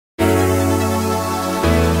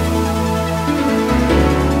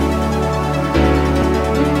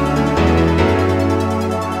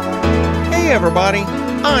everybody,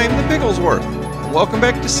 I'm the Bigglesworth. Welcome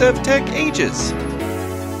back to Sevtech Ages.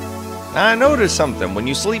 Now I noticed something. When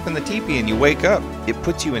you sleep in the teepee and you wake up, it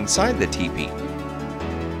puts you inside the teepee.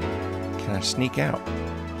 Can I sneak out?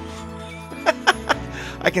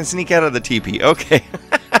 I can sneak out of the teepee. Okay.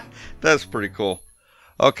 That's pretty cool.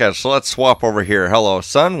 Okay, so let's swap over here. Hello,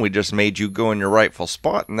 son. We just made you go in your rightful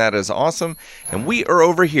spot, and that is awesome. And we are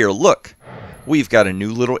over here. Look. We've got a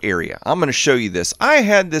new little area. I'm going to show you this. I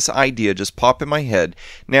had this idea just pop in my head.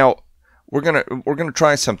 Now, we're gonna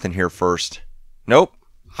try something here first. Nope.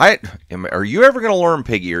 Are you ever going to learn,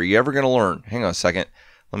 Piggy? Are you ever going to learn? Hang on a second.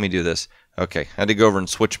 Let me do this. Okay, I had to go over and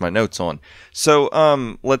switch my notes on.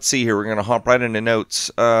 So, let's see here. We're going to hop right into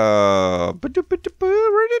notes.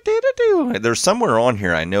 There's somewhere on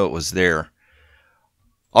here. I know it was there.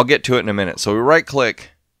 I'll get to it in a minute. So we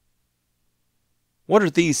right-click. What are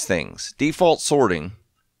these things? Default sorting.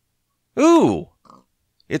 Ooh!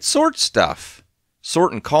 It sorts stuff.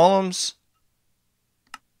 Sorting columns.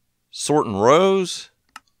 Sorting rows.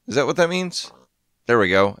 Is that what that means? There we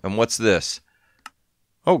go. And what's this?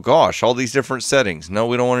 Oh gosh, all these different settings. No,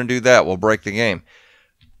 we don't want to do that. We'll break the game.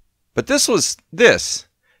 But this was this.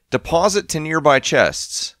 Deposit to nearby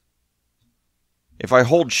chests. If I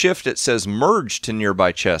hold shift, it says merge to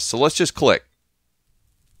nearby chests. So let's just click.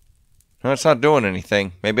 No, it's not doing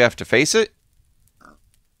anything. Maybe I have to face it?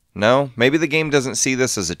 No? Maybe the game doesn't see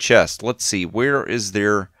this as a chest. Let's see. Where is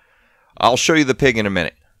there... I'll show you the pig in a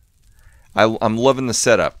minute. I'm loving the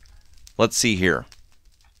setup. Let's see here.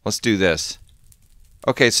 Let's do this.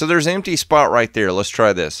 Okay, so there's an empty spot right there. Let's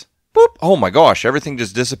try this. Boop! Oh my gosh, everything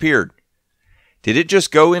just disappeared. Did it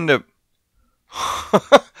just go into...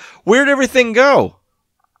 Where'd everything go?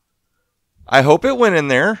 I hope it went in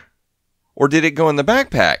there. Or did it go in the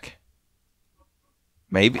backpack?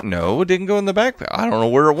 Maybe. No, it didn't go in the backpack. I don't know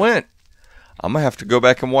where it went. I'm going to have to go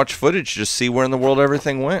back and watch footage to see where in the world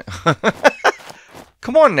everything went.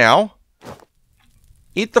 Come on now.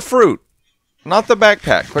 Eat the fruit. Not the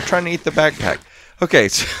backpack. Quit trying to eat the backpack. Okay.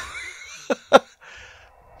 So,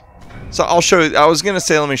 so I'll show you. I was going to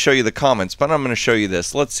say let me show you the comments, but I'm going to show you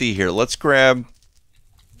this. Let's see here. Let's grab...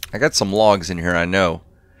 I got some logs in here, I know.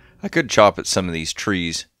 I could chop at some of these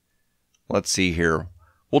trees. Let's see here.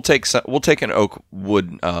 We'll take an oak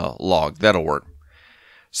wood log. That'll work.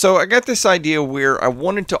 So I got this idea where I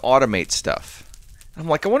wanted to automate stuff. I'm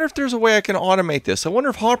like, I wonder if there's a way I can automate this. I wonder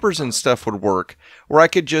if hoppers and stuff would work, where I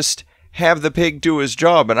could just have the pig do his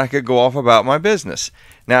job and I could go off about my business.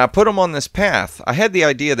 Now I put him on this path. I had the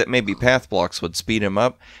idea that maybe path blocks would speed him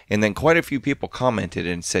up, and then quite a few people commented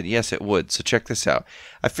and said yes it would. So check this out.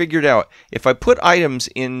 I figured out if I put items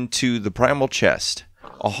into the primal chest,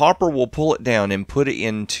 a hopper will pull it down and put it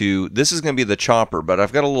into, this is going to be the chopper, but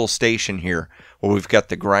I've got a little station here where we've got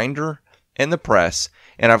the grinder and the press,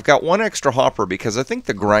 and I've got one extra hopper because I think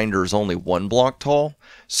the grinder is only 1 block tall.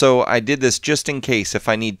 So I did this just in case if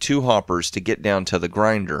I need 2 hoppers to get down to the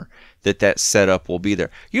grinder, that setup will be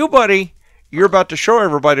there. You, buddy, you're about to show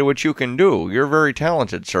everybody what you can do. You're very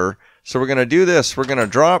talented, sir. So we're going to do this. We're going to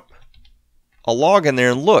drop a log in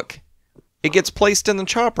there, and look, it gets placed in the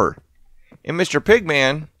chopper. And Mr.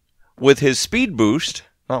 Pigman, with his speed boost,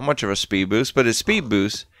 not much of a speed boost, but his speed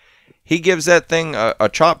boost, he gives that thing a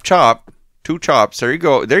chop, 2 chops. There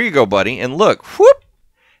you go, buddy. And look, whoop!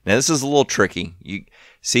 Now this is a little tricky. You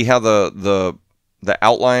see how the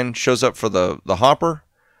outline shows up for the hopper?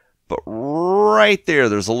 But right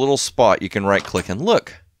there's a little spot you can right click and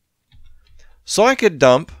look. So I could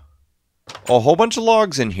dump a whole bunch of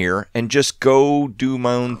logs in here and just go do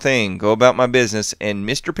my own thing, go about my business, and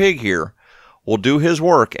Mr. Pig here will do his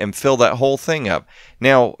work and fill that whole thing up.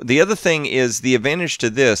 Now, the other thing is the advantage to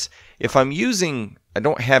this, if I'm using, I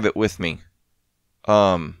don't have it with me.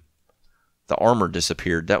 The armor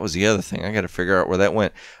disappeared. That was the other thing. I got to figure out where that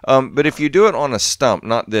went. But if you do it on a stump,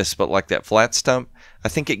 not this, but like that flat stump, I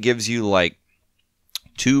think it gives you like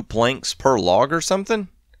 2 planks per log or something.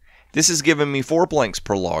 This is giving me 4 planks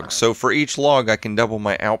per log. So for each log, I can double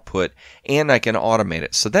my output and I can automate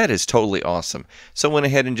it. So that is totally awesome. So I went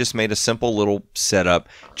ahead and just made a simple little setup.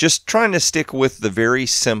 Just trying to stick with the very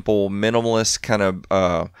simple, minimalist kind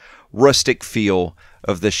of rustic feel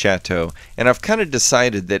of the chateau. And I've kind of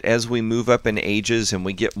decided that as we move up in ages and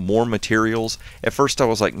we get more materials, at first I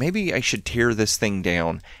was like, maybe I should tear this thing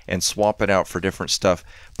down and swap it out for different stuff.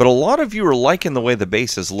 But a lot of you are liking the way the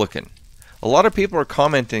base is looking. A lot of people are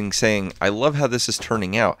commenting saying, I love how this is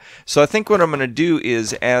turning out. So I think what I'm going to do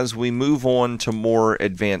is as we move on to more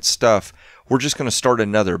advanced stuff, we're just going to start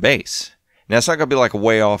another base. Now it's not going to be like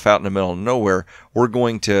way off out in the middle of nowhere. We're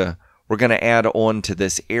going to add on to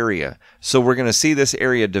this area. So we're going to see this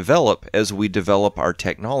area develop as we develop our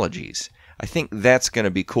technologies. I think that's going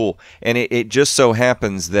to be cool. And it just so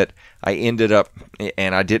happens that I ended up,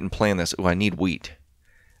 and I didn't plan this. Oh, I need wheat.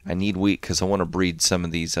 I need wheat because I want to breed some of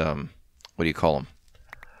these, what do you call them?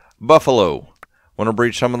 Buffalo. Want to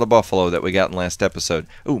breed some of the buffalo that we got in last episode.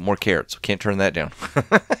 Ooh, more carrots. Can't turn that down.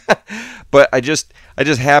 But I just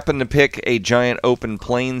happened to pick a giant open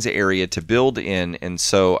plains area to build in, and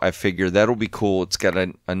so I figured that'll be cool. It's got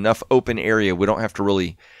enough open area. We don't have to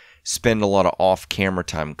really spend a lot of off-camera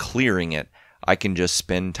time clearing it. I can just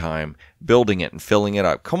spend time building it and filling it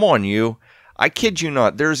up. Come on, you. I kid you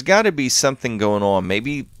not. There's got to be something going on.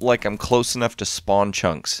 Maybe like I'm close enough to spawn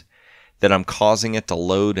chunks that I'm causing it to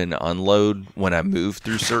load and unload when I move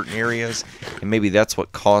through certain areas. And maybe that's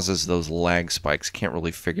what causes those lag spikes. Can't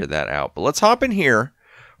really figure that out. But let's hop in here.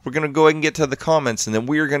 We're going to go ahead and get to the comments, and then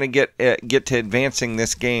we're going to get to advancing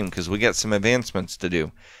this game because we got some advancements to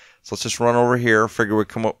do. So let's just run over here. Figure we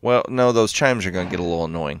come up. Well, no, those chimes are going to get a little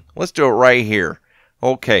annoying. Let's do it right here.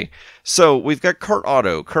 Okay, so we've got Kurt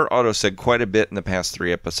Otto. Kurt Otto said quite a bit in the past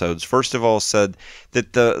 3 episodes. First of all, said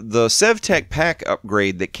that the Sevtech pack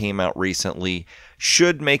upgrade that came out recently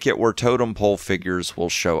should make it where totem pole figures will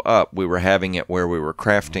show up. We were having it where we were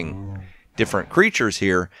crafting different creatures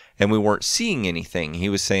here, and we weren't seeing anything. He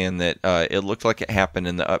was saying that it looked like it happened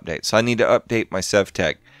in the update. So I need to update my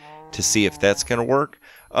Sevtech to see if that's going to work.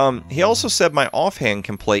 He also said my offhand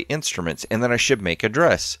can play instruments, and that I should make a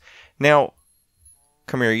dress. Now,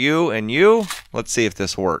 come here, you and you. Let's see if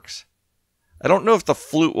this works. I don't know if the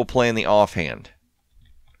flute will play in the offhand.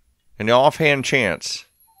 In the offhand chance.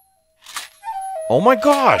 Oh my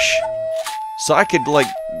gosh! So I could, like,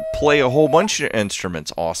 play a whole bunch of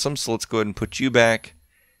instruments. Awesome. So let's go ahead and put you back.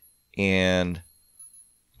 And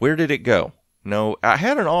where did it go? No, I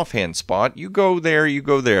had an offhand spot. You go there, you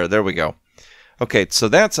go there. There we go. Okay, so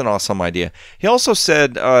that's an awesome idea. He also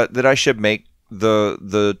said that I should make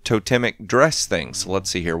the totemic dress thing. So let's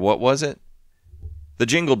see here. What was it? The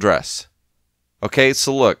jingle dress. Okay,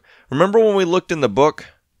 so look. Remember when we looked in the book?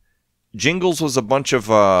 Jingles was a bunch of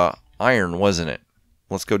iron, wasn't it?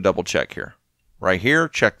 Let's go double check here. Right here,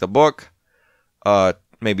 check the book.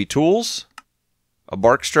 Maybe tools? A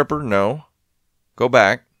bark stripper? No. Go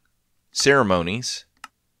back. Ceremonies.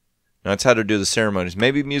 Now that's how to do the ceremonies.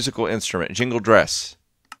 Maybe musical instrument. Jingle dress.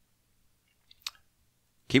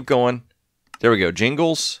 Keep going. There we go.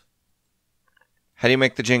 Jingles. How do you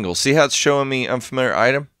make the jingles? See how it's showing me unfamiliar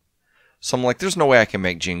item? So I'm like, there's no way I can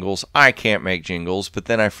make jingles. I can't make jingles. But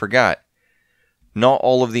then I forgot. Not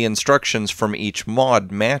all of the instructions from each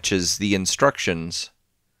mod matches the instructions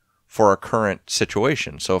for our current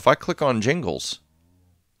situation. So if I click on jingles,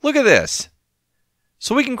 look at this.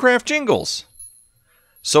 So we can craft jingles.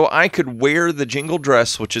 So I could wear the jingle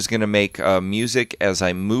dress, which is going to make music as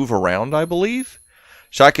I move around, I believe.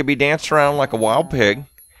 So I could be dancing around like a wild pig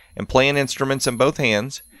and playing instruments in both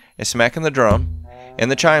hands and smacking the drum.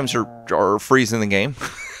 And the chimes are freezing the game.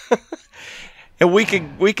 And we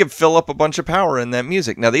could fill up a bunch of power in that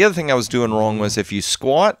music. Now, the other thing I was doing wrong was if you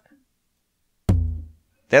squat,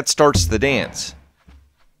 that starts the dance.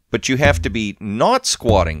 But you have to be not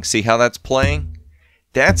squatting. See how that's playing?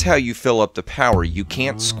 That's how you fill up the power. You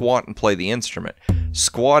can't squat and play the instrument.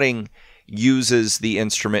 Squatting uses the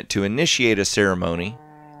instrument to initiate a ceremony.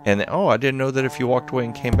 And, oh, I didn't know that if you walked away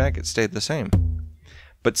and came back, it stayed the same.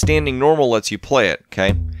 But standing normal lets you play it,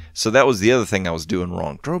 okay? So that was the other thing I was doing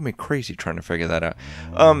wrong. Drove me crazy trying to figure that out.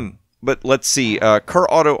 But let's see.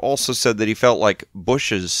 Kurt Otto also said that he felt like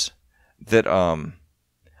bushes, that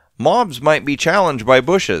mobs might be challenged by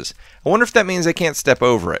bushes. I wonder if that means they can't step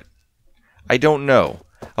over it. I don't know.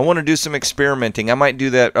 I want to do some experimenting. I might do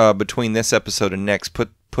that between this episode and next.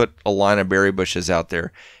 Put a line of berry bushes out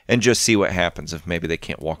there and just see what happens if maybe they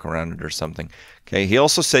can't walk around it or something. Okay. He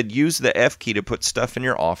also said use the F key to put stuff in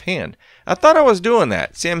your offhand. I thought I was doing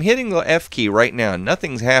that. See, I'm hitting the F key right now.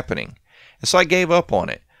 Nothing's happening. And so I gave up on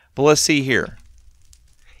it. But let's see here.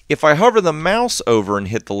 If I hover the mouse over and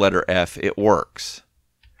hit the letter F, it works.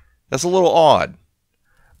 That's a little odd.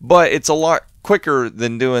 But it's a lot quicker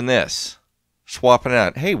than doing this. Swapping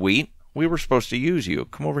out. Hey, Wheat, we were supposed to use you.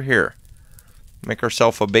 Come over here. Make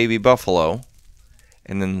ourselves a baby buffalo.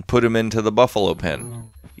 And then put him into the buffalo pen.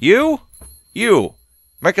 You,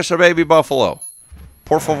 make us a baby buffalo.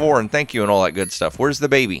 Por favor and thank you and all that good stuff. Where's the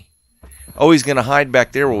baby? Oh, he's going to hide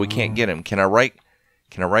back there where we can't get him. Can I right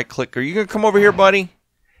click? Are you going to come over here, buddy?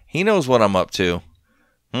 He knows what I'm up to.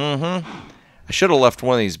 I should have left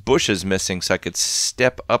one of these bushes missing so I could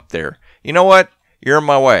step up there. You know what? You're in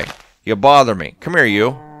my way. You bother me. Come here,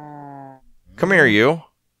 you. Come here, you.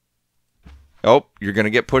 Oh, you're going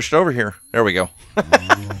to get pushed over here. There we go.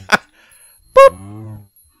 Boop.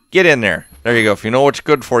 Get in there. There you go. If you know what's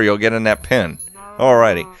good for you, you'll get in that pen.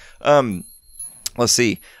 Alrighty. Let's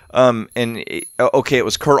see. Okay, it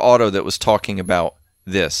was Kurt Otto that was talking about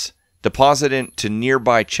this. Deposit into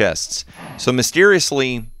nearby chests. So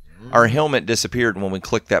mysteriously, our helmet disappeared when we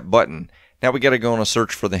clicked that button. Now we got to go on a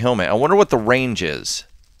search for the helmet. I wonder what the range is.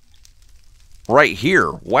 Right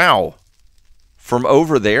here. Wow. From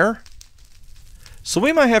over there? So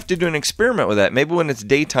we might have to do an experiment with that. Maybe when it's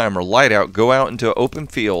daytime or light out, go out into an open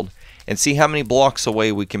field and see how many blocks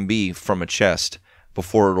away we can be from a chest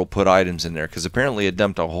before it'll put items in there. Because apparently it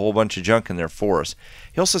dumped a whole bunch of junk in there for us.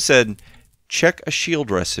 He also said, check a shield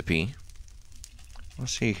recipe.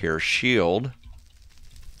 Let's see here. Shield.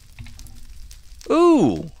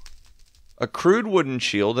 Ooh! A crude wooden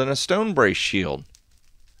shield and a stone brace shield.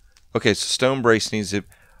 Okay, so stone brace needs a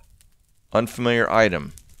unfamiliar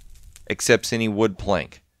item. Accepts any wood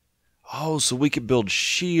plank. Oh, so we could build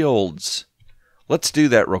shields. Let's do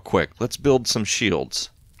that real quick. Let's build some shields.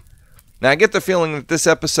 Now, I get the feeling that this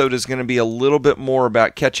episode is going to be a little bit more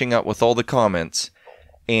about catching up with all the comments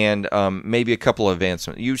and maybe a couple of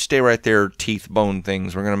advancements. You stay right there, teeth, bone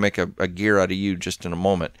things. We're going to make a gear out of you just in a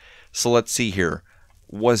moment. So let's see here.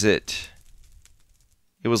 Was it...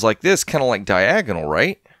 It was like this, kind of like diagonal,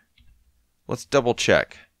 right? Let's double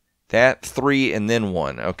check. That, 3, and then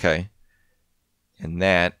 1. Okay. And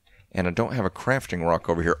that. And I don't have a crafting rock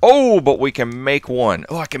over here. Oh, but we can make 1.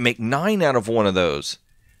 Oh, I can make 9 out of one of those.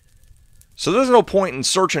 So there's no point in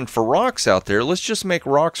searching for rocks out there. Let's just make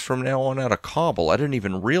rocks from now on out of cobble. I didn't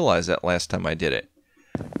even realize that last time I did it.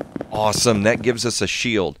 Awesome. That gives us a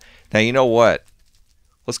shield. Now, you know what?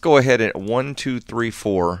 Let's go ahead and 1, 2, 3,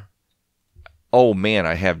 4. Oh man,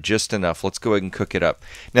 I have just enough. Let's go ahead and cook it up.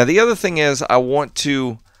 Now the other thing is, I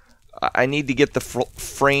need to get the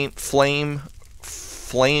flame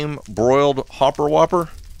broiled hopper whopper.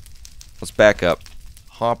 Let's back up.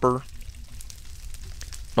 Hopper,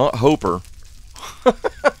 not hoper.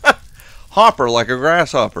 Hopper, like a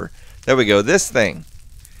grasshopper. There we go. This thing.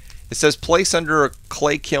 It says place under a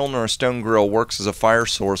clay kiln or a stone grill, works as a fire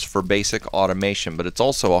source for basic automation, but it's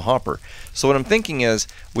also a hopper. So what I'm thinking is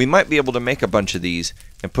we might be able to make a bunch of these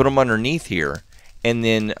and put them underneath here, and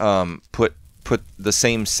then put the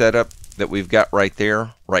same setup that we've got right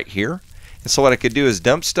there, right here. And so what I could do is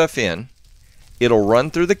dump stuff in. It'll run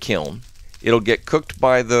through the kiln. It'll get cooked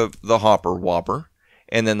by the hopper whopper,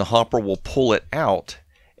 and then the hopper will pull it out,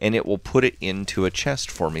 and it will put it into a chest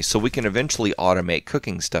for me. So we can eventually automate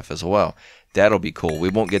cooking stuff as well. That'll be cool. We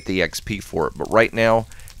won't get the XP for it, but right now,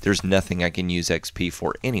 there's nothing I can use XP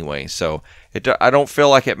for anyway. So I don't feel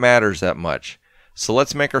like it matters that much. So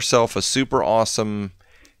let's make ourselves a super awesome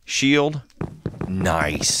shield.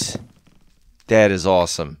 Nice. That is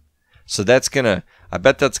awesome. So that's gonna, I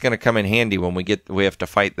bet that's gonna come in handy when we have to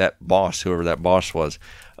fight that boss, whoever that boss was.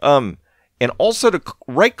 And also to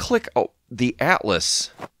right click the atlas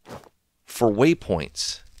for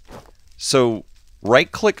waypoints. So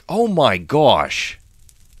right click, oh my gosh.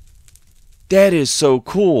 That is so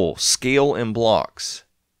cool. Scale and blocks.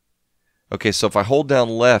 Okay, so if I hold down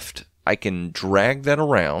left, I can drag that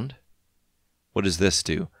around. What does this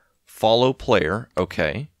do? Follow player.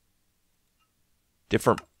 Okay.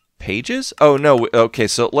 Different pages? Oh no, okay,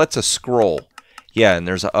 so it lets us scroll. Yeah, and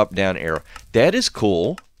there's an up-down arrow. That is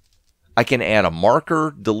cool. I can add a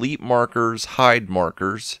marker, delete markers, hide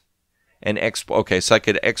markers, and export. Okay, so I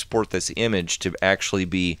could export this image to actually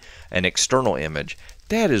be an external image.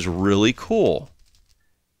 That is really cool.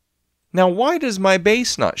 Now, why does my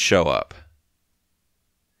base not show up?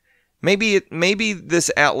 Maybe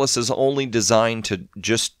this atlas is only designed to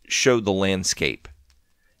just show the landscape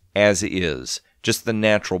as is, just the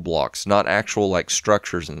natural blocks, not actual like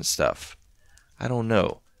structures and stuff. I don't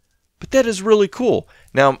know, but that is really cool.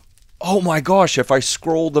 Now, oh my gosh, if I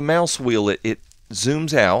scroll the mouse wheel, it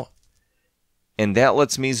zooms out, and that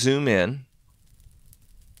lets me zoom in.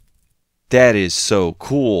 That is so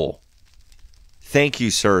cool. Thank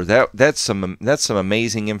you, sir. That's some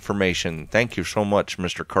amazing information. Thank you so much,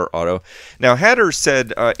 Mr. Kurt Otto. Now, Hatter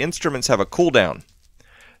said instruments have a cooldown.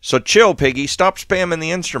 So chill, Piggy. Stop spamming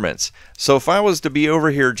the instruments. So if I was to be over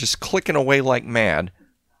here just clicking away like mad,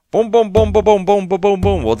 boom, boom, boom, boom, boom, boom, boom, boom,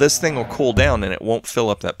 boom, well, this thing will cool down and it won't fill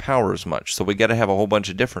up that power as much. So we got to have a whole bunch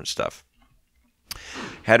of different stuff.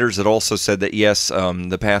 Hatters had also said that, yes,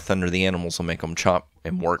 the path under the animals will make them chop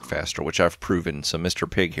and work faster, which I've proven. So Mr.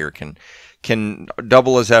 Pig here can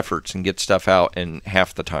double his efforts and get stuff out in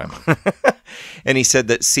half the time. And he said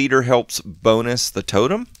that cedar helps bonus the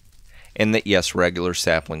totem, and that, yes, regular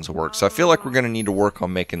saplings will work. So I feel like we're going to need to work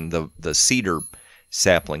on making the cedar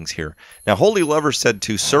saplings here. Now, Holy Lover said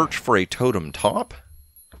to search for a totem top.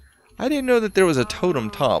 I didn't know that there was a totem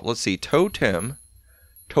top. Let's see. Totem.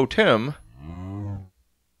 Totem.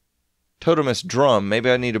 Totemist drum. Maybe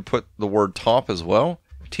I need to put the word top as well.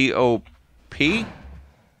 T-O-P?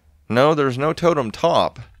 No, there's no totem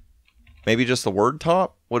top. Maybe just the word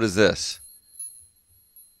top? What is this?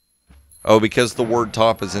 Oh, because the word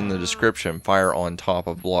top is in the description. Fire on top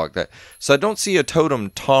of block. So I don't see a totem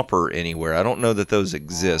topper anywhere. I don't know that those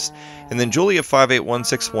exist. And then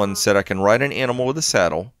Julia58161 said I can ride an animal with a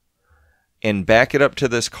saddle and back it up to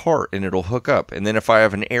this cart and it'll hook up. And then if I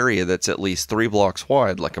have an area that's at least 3 blocks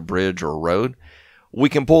wide, like a bridge or a road, we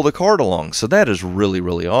can pull the cart along. So that is really,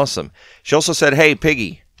 really awesome. She also said, hey,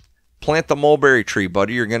 Piggy, plant the mulberry tree,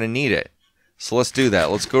 buddy. You're going to need it. So let's do that.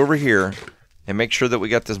 Let's go over here and make sure that we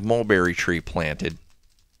got this mulberry tree planted.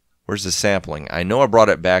 Where's the sapling? I know I brought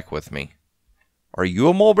it back with me. Are you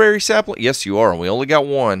a mulberry sapling? Yes, you are. And we only got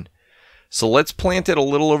one. So let's plant it a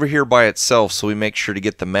little over here by itself so we make sure to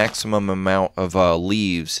get the maximum amount of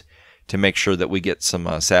leaves to make sure that we get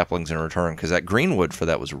some saplings in return, because that greenwood for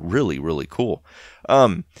that was really, really cool.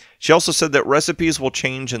 She also said that recipes will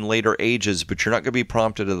change in later ages, but you're not going to be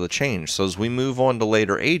prompted of the change. So as we move on to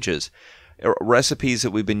later ages, recipes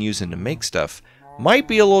that we've been using to make stuff might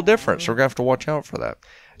be a little different, so we're going to have to watch out for that.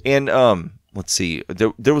 And let's see.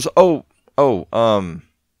 There was... who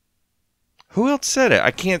else said it?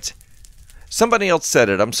 I can't... Somebody else said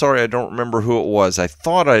it. I'm sorry, I don't remember who it was. I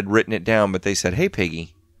thought I'd written it down, but they said, hey,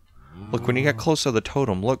 Piggy, look, when you get close to the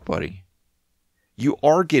totem, look, buddy. You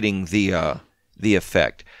are getting the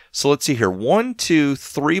effect. So let's see here. 1, 2,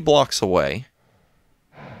 3 blocks away.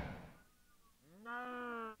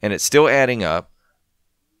 And it's still adding up.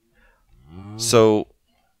 So,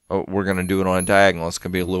 we're going to do it on a diagonal. It's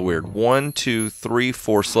going to be a little weird. 1, 2, 3,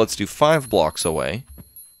 4. So let's do 5 blocks away.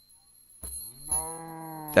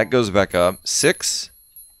 That goes back up. 6.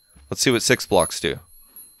 Let's see what 6 blocks do.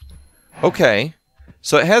 Okay.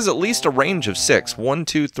 So it has at least a range of 6. 1,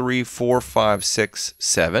 2, 3, 4, 5, 6,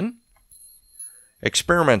 7.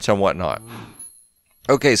 Experiments and whatnot.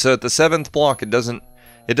 Okay, so at the 7th block, it doesn't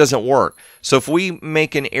work. So if we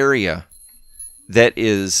make an area that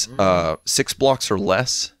is 6 blocks or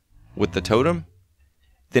less with the totem,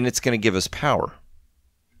 then it's going to give us power.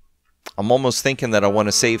 I'm almost thinking that I want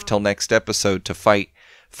to save till next episode to fight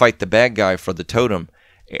the bad guy for the totem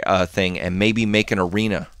thing, and maybe make an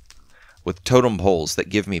arena with totem poles that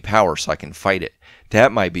give me power so I can fight it.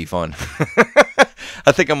 That might be fun.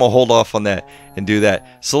 I think I'm going to hold off on that and do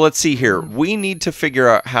that. So let's see here. We need to figure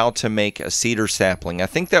out how to make a cedar sapling. I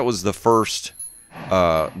think that was the first,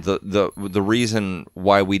 the reason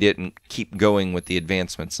why we didn't keep going with the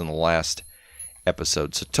advancements in the last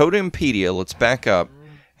episode. So Totempedia, let's back up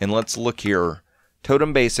and let's look here.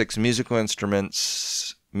 Totem basics, musical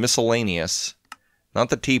instruments, miscellaneous. Not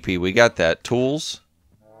the TP, we got that. Tools.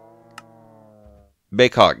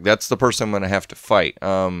 Baycock, that's the person I'm going to have to fight.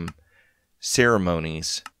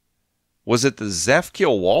 Ceremonies. Was it the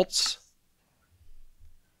Zafkiel Waltz?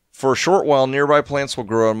 For a short while, nearby plants will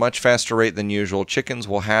grow at a much faster rate than usual. Chickens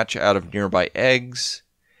will hatch out of nearby eggs.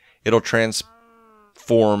 It'll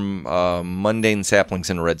transform mundane saplings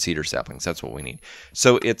into red cedar saplings. That's what we need.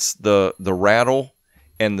 So it's the rattle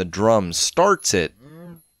and the drum starts it,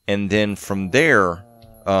 and then from there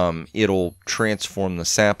it'll transform the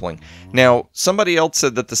sapling. Now, somebody else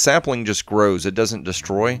said that the sapling just grows, it doesn't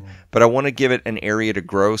destroy, but I want to give it an area to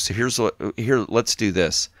grow. So let's do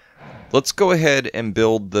this. Let's go ahead and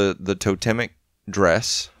build the totemic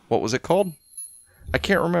dress. What was it called? I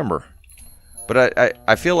can't remember, but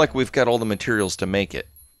I feel like we've got all the materials to make it.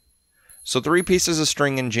 So 3 pieces of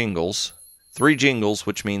string and jingles, 3 jingles,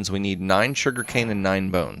 which means we need 9 sugarcane and 9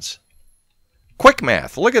 bones. Quick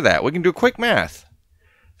math, look at that, we can do quick math.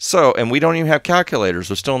 So, and we don't even have calculators.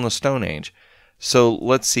 We're still in the Stone Age. So,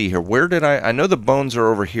 let's see here. Where did I know the bones are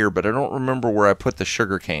over here, but I don't remember where I put the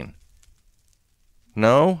sugarcane.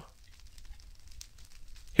 No?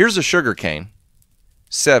 Here's a sugarcane.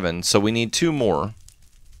 7, so we need 2 more.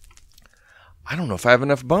 I don't know if I have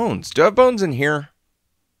enough bones. Do I have bones in here?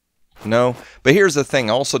 No. But here's the thing.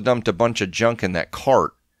 I also dumped a bunch of junk in that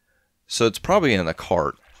cart. So, it's probably in the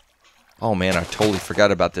cart. Oh, man, I totally forgot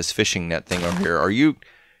about this fishing net thing over here.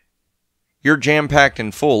 You're jam-packed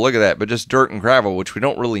and full, look at that, but just dirt and gravel, which we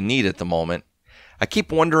don't really need at the moment. I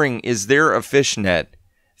keep wondering, is there a fish net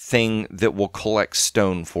thing that will collect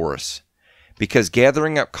stone for us? Because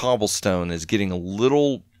gathering up cobblestone is getting a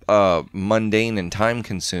little mundane and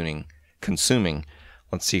time-consuming.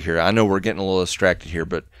 Let's see here. I know we're getting a little distracted here,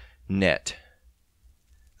 but net.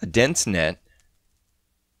 A dense net,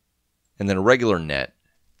 and then a regular net.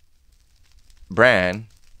 Bran,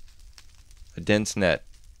 a dense net.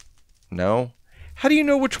 No? How do you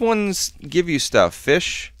know which ones give you stuff?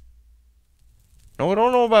 Fish? No, I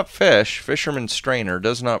don't know about fish. Fisherman's strainer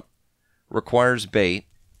does not requires bait.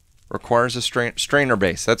 Requires a strainer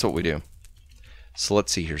base. That's what we do. So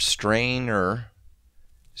let's see here. Strainer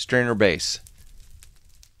base.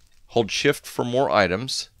 Hold shift for more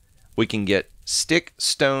items. We can get stick,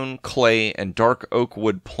 stone, clay, and dark oak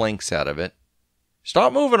wood planks out of it.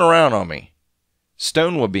 Stop moving around on me.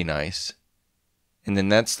 Stone would be nice. And then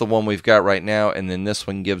that's the one we've got right now. And then this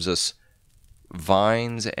one gives us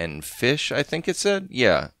vines and fish, I think it said.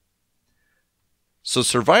 Yeah. So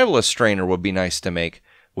survivalist strainer would be nice to make,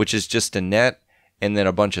 which is just a net and then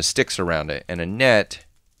a bunch of sticks around it. And a net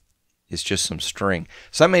is just some string.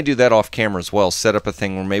 So I may do that off camera as well. Set up a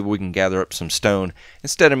thing where maybe we can gather up some stone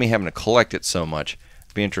instead of me having to collect it so much.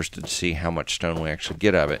 I'd be interested to see how much stone we actually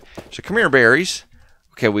get out of it. So come here, berries.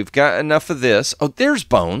 Okay, we've got enough of this. Oh, there's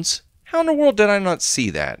bones. How in the world did I not see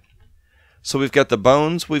that? So we've got the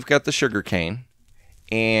bones, we've got the sugar cane,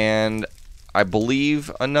 and I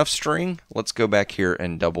believe enough string. Let's go back here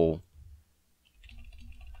and double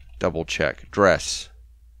check. Dress.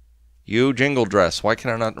 You jingle dress. Why can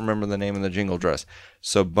I not remember the name of the jingle dress?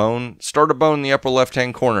 So bone, start a bone in the upper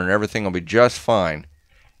left-hand corner and everything will be just fine.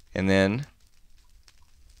 And then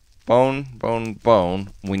bone, bone, bone.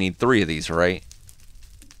 We need 3 of these, right?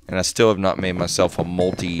 And I still have not made myself a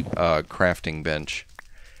multi-crafting bench.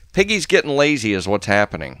 Piggy's getting lazy is what's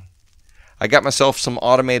happening. I got myself some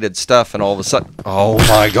automated stuff and all of a sudden... Oh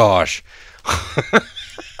my gosh.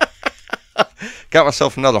 Got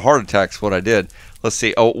myself another heart attack is what I did. Let's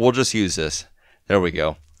see. Oh, we'll just use this. There we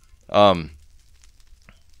go. I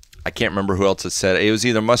can't remember who else had said it. It was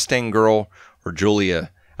either Mustang Girl or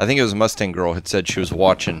Julia. I think it was Mustang Girl had said she was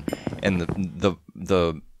watching and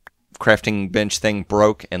the crafting bench thing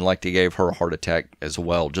broke and like they gave her a heart attack as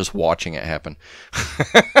well just watching it happen.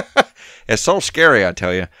 It's so scary, I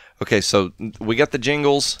tell you. Okay, so we got the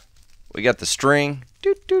jingles, we got the string.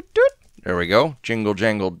 Doot, doot, doot. There we go. Jingle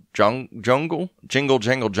jangle jungle. Jingle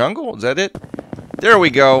jangle jungle. Is that it? There we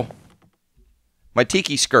go. My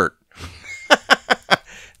tiki skirt.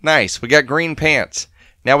 Nice. We got green pants.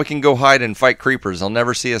 Now we can go hide and fight creepers. They'll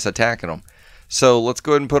never see us attacking them. So let's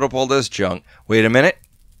go ahead and put up all this junk. Wait a minute.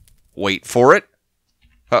 Wait for it.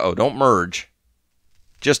 Uh-oh, don't merge.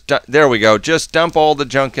 Just, there we go. Just dump all the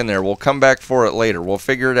junk in there. We'll come back for it later. We'll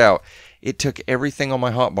figure it out. It took everything on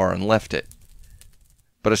my hotbar and left it.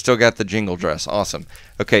 But I still got the jingle dress. Awesome.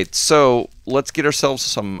 Okay, so let's get ourselves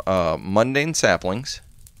some mundane saplings.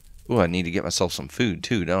 Ooh, I need to get myself some food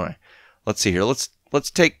too, don't I? Let's see here. Let's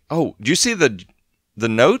take... Oh, do you see the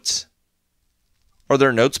notes? Are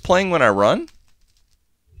there notes playing when I run?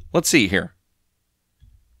 Let's see here.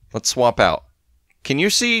 Let's swap out. Can you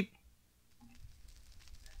see?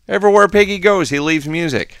 Everywhere Piggy goes, he leaves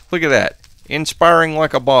music. Look at that. Inspiring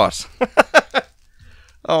like a boss.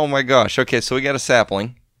 Oh my gosh. Okay, so we got a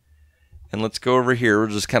sapling. And let's go over here. We'll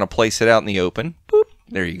just kind of place it out in the open. Boop.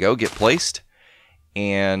 There you go. Get placed.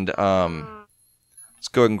 And let's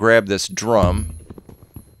go ahead and grab this drum.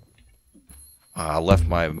 I left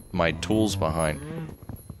my tools behind.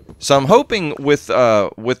 So I'm hoping with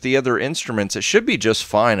the other instruments, it should be just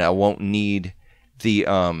fine. I won't need the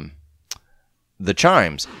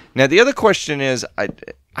chimes. Now the other question is,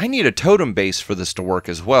 I need a totem base for this to work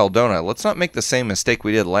as well, don't I? Let's not make the same mistake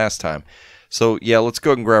we did last time. So yeah, let's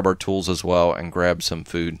go ahead and grab our tools as well and grab some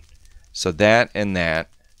food. So that and that.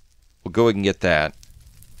 We'll go ahead and get that.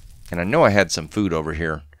 And I know I had some food over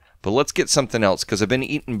here. But let's get something else because I've been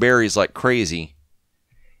eating berries like crazy.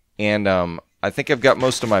 And I think I've got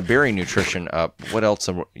most of my berry nutrition up. What else?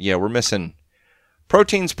 Yeah, we're missing...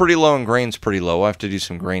 Protein's pretty low and grain's pretty low. I have to do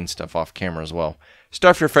some grain stuff off camera as well.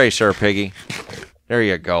 Stuff your face there, Piggy. There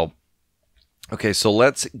you go. Okay, so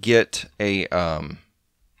let's get a...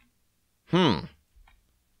 We'll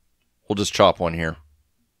just chop one here.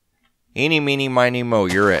 Eeny, meeny, miny, mo.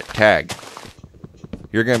 You're it. Tag.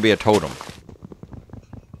 You're going to be a totem.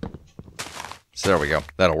 So there we go.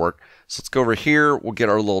 That'll work. So let's go over here. We'll get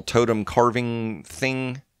our little totem carving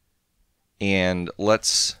thing. And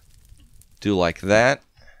let's do like that.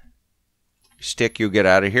 Stick, you get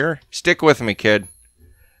out of here. Stick with me, kid.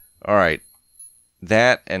 Alright.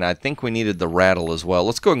 That, and I think we needed the rattle as well.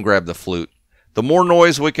 Let's go and grab the flute. The more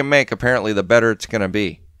noise we can make, apparently, the better it's going to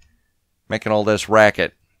be. Making all this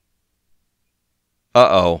racket.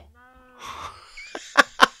 Uh-oh.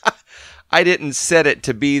 I didn't set it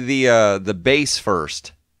to be the bass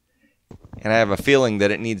first. And I have a feeling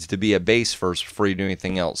that it needs to be a bass first before you do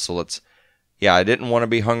anything else. So let's... Yeah, I didn't want to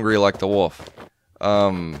be hungry like the wolf.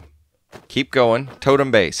 Keep going.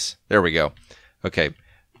 Totem bass. There we go. Okay.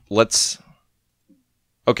 Let's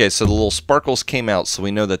Okay, so the little sparkles came out, so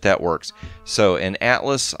we know that that works. So in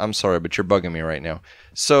Atlas, I'm sorry, but you're bugging me right now.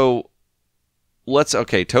 So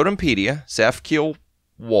okay, Totempedia, Zafkiel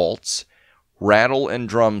Waltz, Rattle and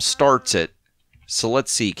Drum starts it. So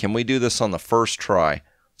let's see, can we do this on the first try?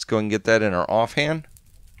 Let's go and get that in our offhand.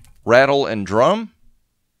 Rattle and Drum.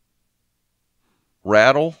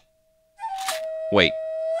 Rattle. Wait.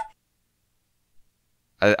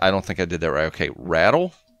 I don't think I did that right. Okay,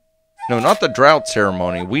 rattle. No, not the drought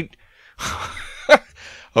ceremony.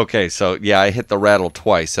 Okay, so yeah, I hit the rattle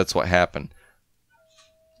twice. That's what happened.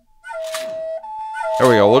 There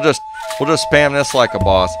we go. We'll just spam this like a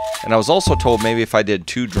boss. And I was also told maybe if I did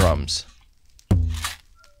 2 drums.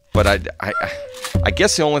 But I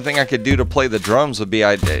guess the only thing I could do to play the drums would be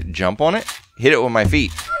I'd jump on it, hit it with my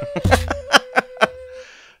feet.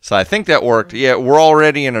 So I think that worked. Yeah, we're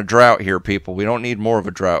already in a drought here, people. We don't need more of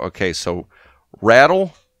a drought. Okay, so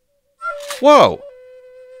rattle. Whoa.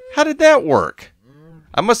 How did that work?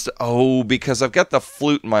 Oh, because I've got the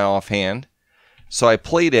flute in my offhand. So I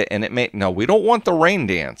played it and it made... No, we don't want the rain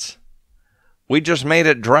dance. We just made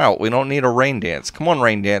it drought. We don't need a rain dance. Come on,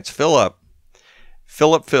 rain dance. Fill up.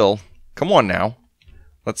 Fill up, fill. Come on now.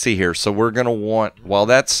 Let's see here. So we're going to want... While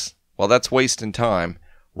that's wasting time,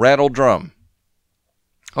 rattle drum.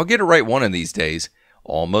 I'll get it right one of these days.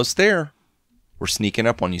 Almost there. We're sneaking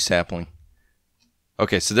up on you, sapling.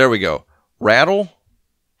 Okay, so there we go. Rattle,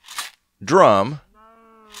 drum.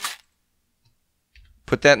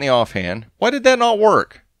 Put that in the offhand. Why did that not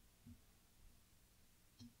work?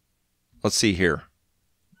 Let's see here.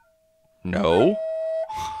 No.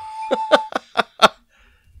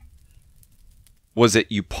 Was it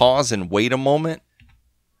you pause and wait a moment?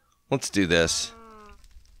 Let's do this.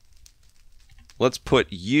 Let's put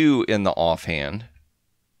you in the offhand.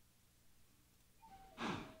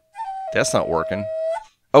 That's not working.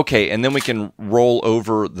 Okay, and then we can roll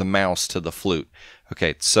over the mouse to the flute.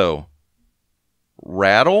 Okay, so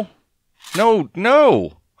rattle. No.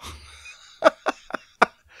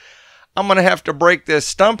 I'm going to have to break this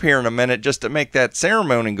stump here in a minute just to make that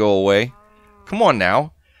ceremony go away. Come on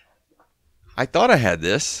now. I thought I had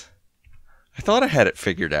this. I thought I had it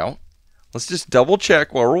figured out. Let's just double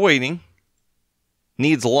check while we're waiting.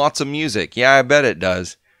 Needs lots of music. Yeah, I bet it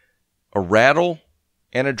does. A rattle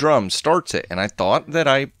and a drum starts it. And I thought that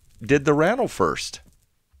I did the rattle first.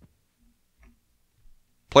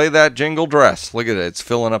 Play that jingle dress. Look at it. It's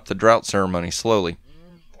filling up the drought ceremony slowly.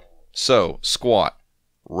 So, squat.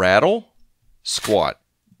 Rattle. Squat.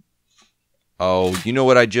 Oh, you know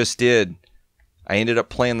what I just did? I ended up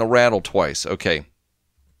playing the rattle twice. Okay.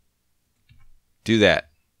 Do that.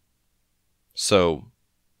 So...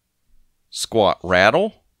 Squat,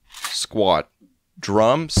 rattle, squat,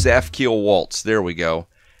 drum, Zafkiel waltz. There we go.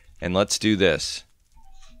 And let's do this.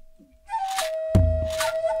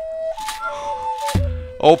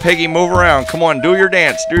 Oh, Piggy, move around. Come on, do your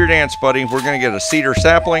dance. Do your dance, buddy. We're going to get a cedar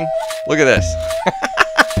sapling. Look at this.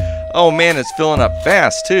 Oh, man, it's filling up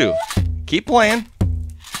fast, too. Keep playing.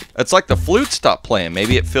 It's like the flute stopped playing.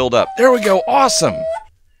 Maybe it filled up. There we go. Awesome.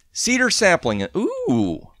 Cedar sapling.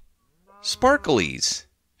 Ooh. Sparklies.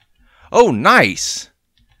 Oh, nice.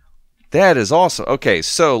 That is awesome. Okay,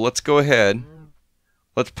 so let's go ahead.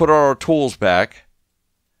 Let's put our tools back.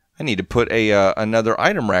 I need to put another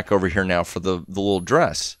item rack over here now for the little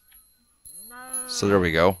dress. So there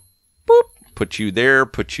we go. Boop. Put you there,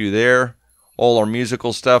 put you there. All our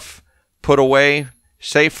musical stuff put away.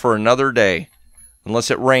 Safe for another day.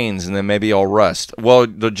 Unless it rains and then maybe I'll rust. Well,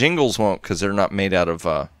 the jingles won't because they're not made out of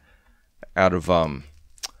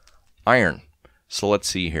iron. So let's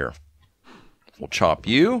see here. We'll chop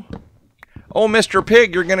you. Oh, Mr.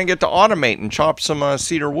 Pig, you're going to get to automate and chop some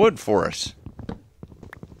cedar wood for us.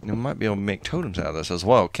 You might be able to make totems out of this as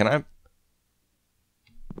well. Can I?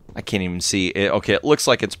 I can't even see it. Okay, it looks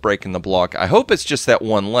like it's breaking the block. I hope it's just that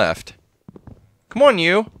one left. Come on,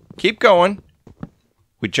 you. Keep going.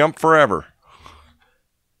 We jump forever.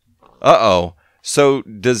 Uh-oh. So,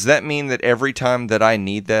 does that mean that every time that I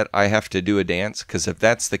need that, I have to do a dance? Because if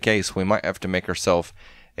that's the case, we might have to make ourselves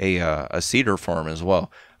a cedar farm as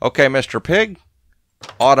well. Okay, Mr. Pig,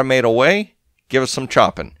 automate away. Give us some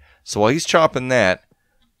chopping. So while he's chopping that,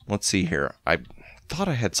 let's see here. I thought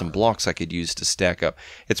I had some blocks I could use to stack up.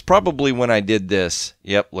 It's probably when I did this.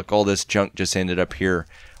 Yep, look, all this junk just ended up here.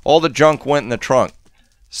 All the junk went in the trunk.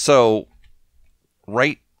 So,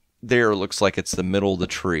 right there looks like it's the middle of the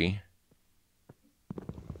tree.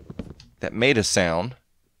 That made a sound.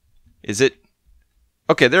 Is it?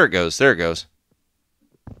 Okay, there it goes. There it goes.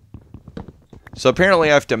 So apparently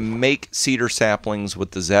I have to make cedar saplings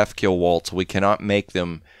with the Zafkiel waltz. We cannot make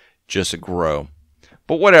them just grow.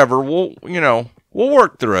 But whatever, we'll, you know, We'll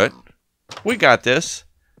work through it. We got this.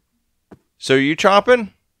 So are you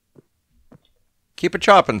chopping? Keep it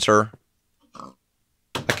chopping, sir.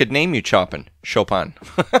 I could name you Choppin'. Chopin.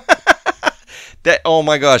 Oh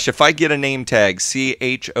my gosh, if I get a name tag,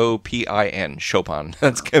 Chopin, Chopin,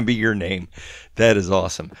 that's going to be your name. That is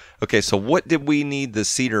awesome. Okay, so what did we need the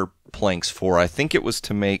cedar planks for? I think it was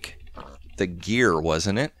to make the gear,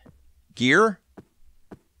 wasn't it? Gear?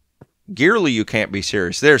 Gearly, you can't be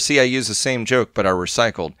serious. There, see, I used the same joke, but I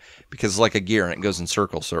recycled because it's like a gear and it goes in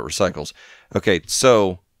circles, so it recycles. Okay,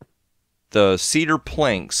 so the cedar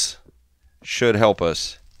planks should help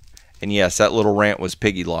us. And yes, that little rant was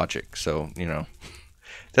piggy logic. So, you know,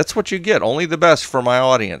 that's what you get. Only the best for my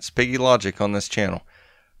audience. Piggy logic on this channel.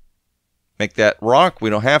 Make that rock. We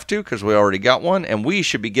don't have to because we already got one. And we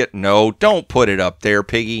should be getting... No, don't put it up there,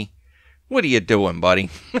 piggy. What are you doing, buddy?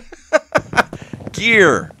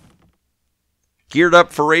 Gear. Geared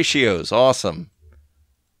up for ratios. Awesome.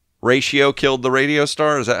 Ratio killed the radio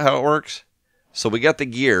star. Is that how it works? So we got the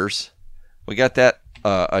gears. We got that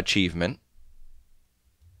achievement.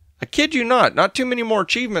 I kid you not too many more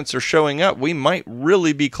achievements are showing up. We might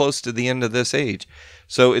really be close to the end of this age.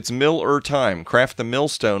 So it's mill time. Craft the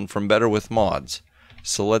millstone from Better with Mods.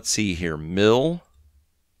 So let's see here. Millstone.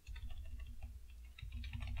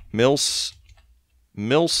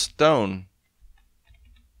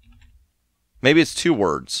 Maybe it's 2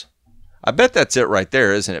 words. I bet that's it right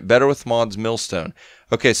there, isn't it? Better with Mods millstone.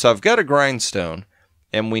 Okay, so I've got a grindstone.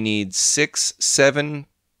 And we need 6, 7...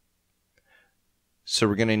 So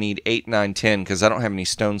we're going to need 8, 9, 10 because I don't have any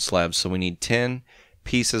stone slabs. So we need 10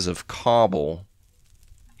 pieces of cobble.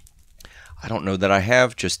 I don't know that I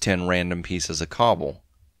have just 10 random pieces of cobble.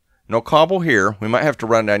 No cobble here. We might have to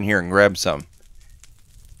run down here and grab some.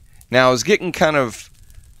 Now I was getting kind of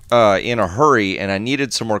in a hurry and I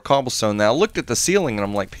needed some more cobblestone. Now I looked at the ceiling and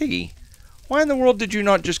I'm like, Piggy, why in the world did you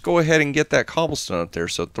not just go ahead and get that cobblestone up there?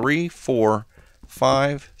 So 3, 4,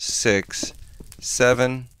 5, 6,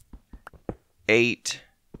 7... 8,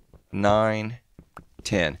 9,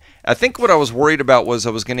 10. I think what I was worried about was I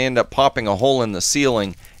was going to end up popping a hole in the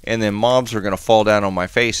ceiling and then mobs are going to fall down on my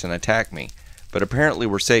face and attack me. But apparently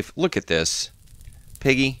we're safe. Look at this.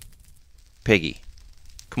 Piggy. Piggy.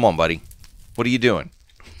 Come on, buddy. What are you doing?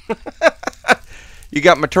 You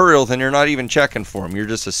got materials and you're not even checking for them. You're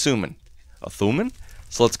just assuming. Assuming?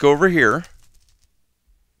 So let's go over here.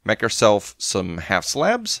 Make ourselves some half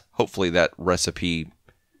slabs. Hopefully that recipe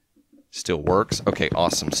still works. Okay,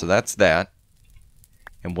 awesome. So that's that.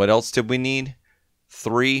 And what else did we need?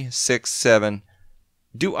 3, 6, 7.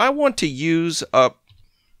 Do I want to use up...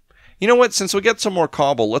 You know what? Since we got some more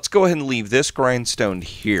cobble, let's go ahead and leave this grindstone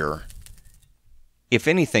here. If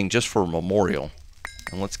anything, just for a memorial.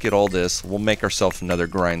 And let's get all this. We'll make ourselves another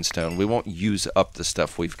grindstone. We won't use up the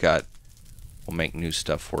stuff we've got. We'll make new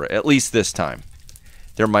stuff for it. At least this time.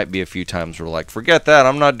 There might be a few times we're like, forget that.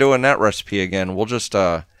 I'm not doing that recipe again. We'll just...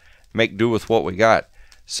 make do with what we got.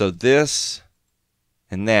 So this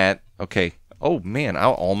and that. Okay. Oh, man. I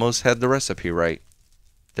almost had the recipe right.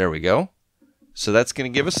 There we go. So that's going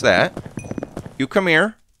to give us that. You come here.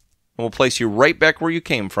 And we'll place you right back where you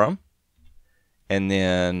came from. And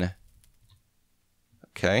then...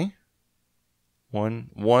 Okay.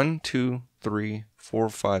 1, 2, 3, 4,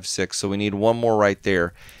 5, 6. So we need one more right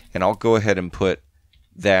there. And I'll go ahead and put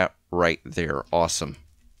that right there. Awesome.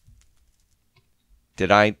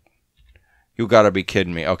 Did I... You gotta be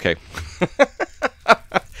kidding me. Okay.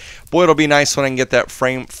 Boy, it'll be nice when I can get that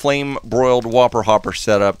flame-broiled Whopper Hopper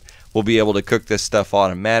set up. We'll be able to cook this stuff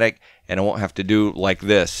automatic, and I won't have to do like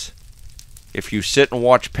this. If you sit and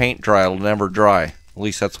watch paint dry, it'll never dry. At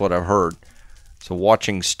least that's what I've heard. So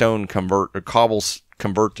watching stone convert, or cobbles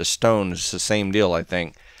convert to stone is the same deal, I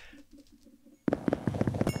think.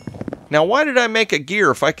 Now, why did I make a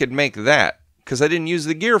gear if I could make that? Because I didn't use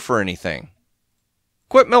the gear for anything.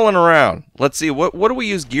 Quit milling around. Let's see, what do we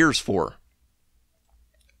use gears for?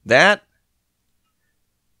 That?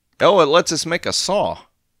 Oh, it lets us make a saw.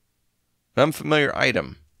 An unfamiliar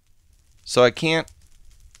item. So I can't...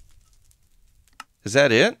 Is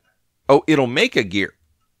that it? Oh, it'll make a gear.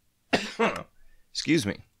 Excuse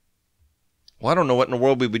me. Well, I don't know what in the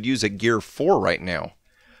world we would use a gear for right now.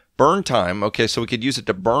 Burn time. Okay, so we could use it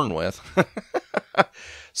to burn with.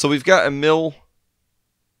 So we've got a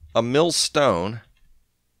millstone.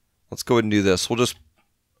 Let's go ahead and do this. We'll just...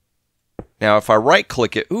 Now, if I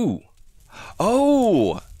right-click it... Ooh.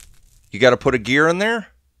 Oh! You got to put a gear in there?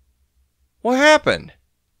 What happened?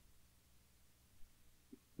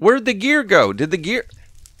 Where'd the gear go? Did the gear...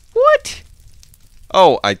 What?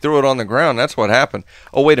 Oh, I threw it on the ground. That's what happened.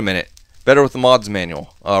 Oh, wait a minute. Better with the mods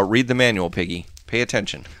manual. Read the manual, Piggy. Pay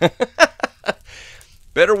attention.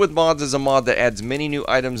 Better with Mods is a mod that adds many new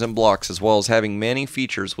items and blocks, as well as having many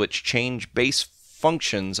features which change base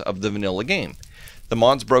functions of the vanilla game. The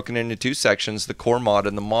mod's broken into two sections, the core mod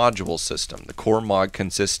and the module system. The core mod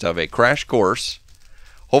consists of a crash course,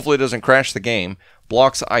 hopefully it doesn't crash the game,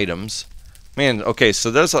 blocks items. Man, okay,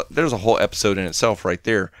 so there's a whole episode in itself right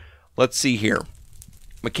there. Let's see here.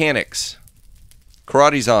 Mechanics.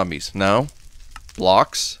 Karate zombies. No.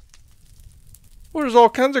 Blocks. Well, there's all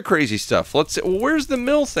kinds of crazy stuff. Let's see. Well, where's the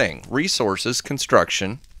mill thing? Resources,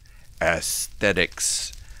 construction,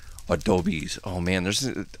 aesthetics, adobes. Oh man, there's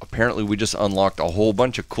apparently we just unlocked a whole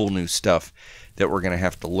bunch of cool new stuff that we're gonna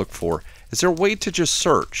have to look for. Is there a way to just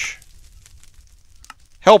search?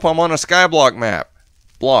 Help, I'm on a skyblock map.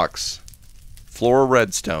 Blocks. Flora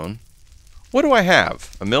redstone. What do I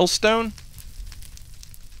have? A millstone?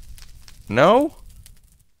 No?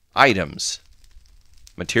 Items.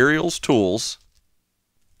 Materials, tools.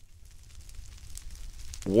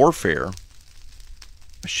 Warfare.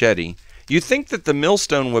 Machete. You'd think that the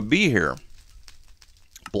millstone would be here.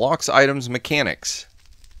 Blocks, items, mechanics.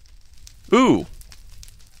 Ooh.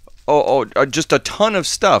 Just a ton of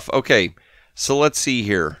stuff. Okay, so let's see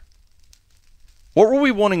here. What were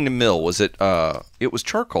we wanting to mill? Was it, it was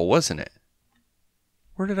charcoal, wasn't it?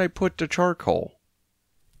 Where did I put the charcoal?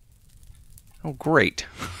 Oh, great.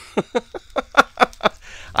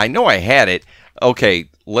 I know I had it. Okay,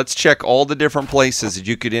 let's check all the different places that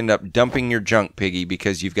you could end up dumping your junk, Piggy,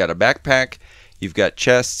 because you've got a backpack, you've got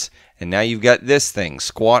chests, and now you've got this thing.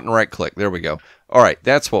 Squat and right click. There we go. All right,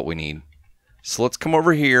 that's what we need. So let's come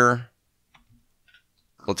over here.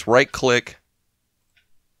 Let's right click.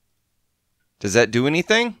 Does that do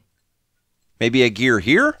anything? Maybe a gear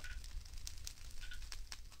here?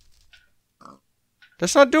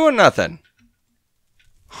 That's not doing nothing.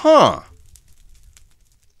 Huh.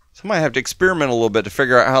 So I might have to experiment a little bit to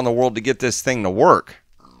figure out how in the world to get this thing to work.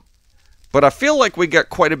 But I feel like we got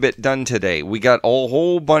quite a bit done today. We got a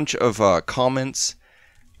whole bunch of comments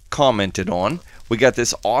commented on. We got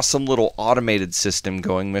this awesome little automated system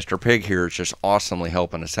going. Mr. Pig here is just awesomely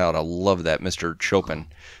helping us out. I love that, Mr. Chopin.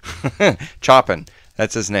 Choppin.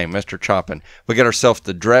 That's his name, Mr. Choppin. We got ourselves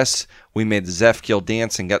the dress. We made the Zefkiel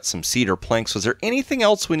dance and got some cedar planks. Was there anything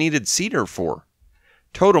else we needed cedar for?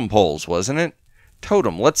 Totem poles, wasn't it?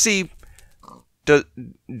 Totem. Let's see. Do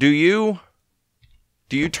you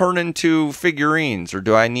turn into figurines, or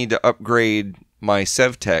do I need to upgrade my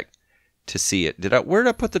Sevtech to see it? Where did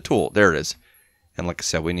I put the tool? There it is. And like I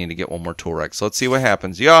said, we need to get one more tool rack. So let's see what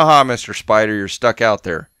happens. Yaha, Mr. Spider, you're stuck out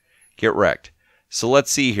there. Get wrecked. So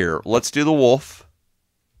let's see here. Let's do the wolf.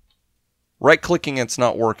 Right-clicking, it's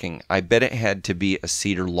not working. I bet it had to be a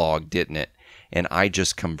cedar log, didn't it? And I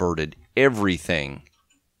just converted everything.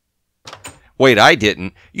 Wait, I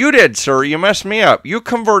didn't. You did, sir. You messed me up. You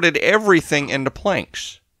converted everything into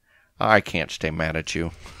planks. I can't stay mad at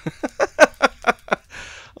you.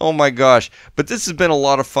 Oh my gosh. But this has been a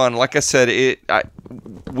lot of fun. Like I said,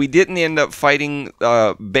 we didn't end up fighting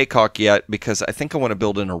Baycock yet because I think I want to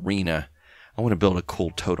build an arena. I want to build a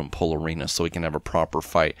cool totem pole arena so we can have a proper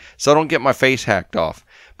fight. So I don't get my face hacked off.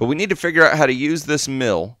 But we need to figure out how to use this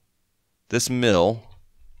mill. This mill.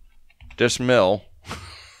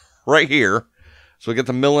 Right here. So we get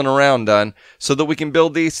the milling around done so that we can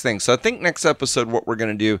build these things. So I think next episode what we're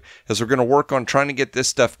going to do is we're going to work on trying to get this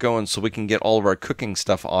stuff going so we can get all of our cooking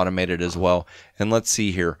stuff automated as well. And let's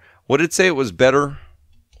see here. What did it say? It was better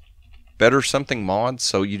something mod.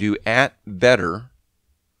 So you do @better.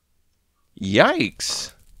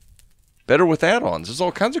 Yikes. Better with add-ons. There's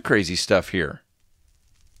all kinds of crazy stuff here.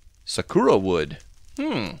 Sakura wood.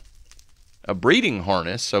 A breeding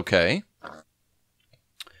harness. Okay.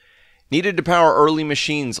 Needed to power early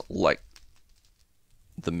machines like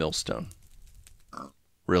the millstone.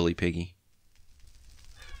 Really, Piggy?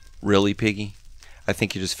 Really, Piggy? I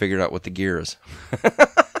think you just figured out what the gear is.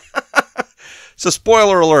 So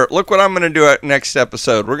spoiler alert, look what I'm going to do at next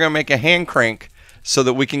episode. We're going to make a hand crank so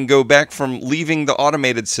that we can go back from leaving the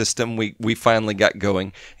automated system we finally got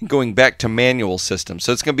going and going back to manual system.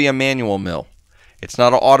 So it's going to be a manual mill. It's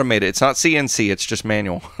not automated. It's not CNC. It's just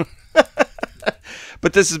manual.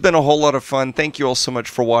 But this has been a whole lot of fun. Thank you all so much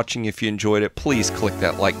for watching. If you enjoyed it, please click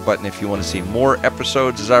that like button if you want to see more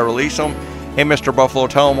episodes as I release them. Hey, Mr. Buffalo,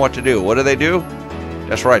 tell them what to do. What do?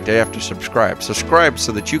 That's right, they have to subscribe. Subscribe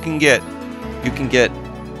so that you can get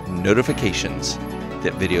notifications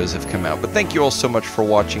that videos have come out. But thank you all so much for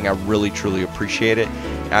watching. I really, truly appreciate it.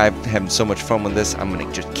 I'm having so much fun with this. I'm going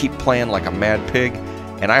to just keep playing like a mad pig.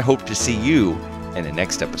 And I hope to see you in the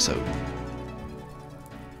next episode.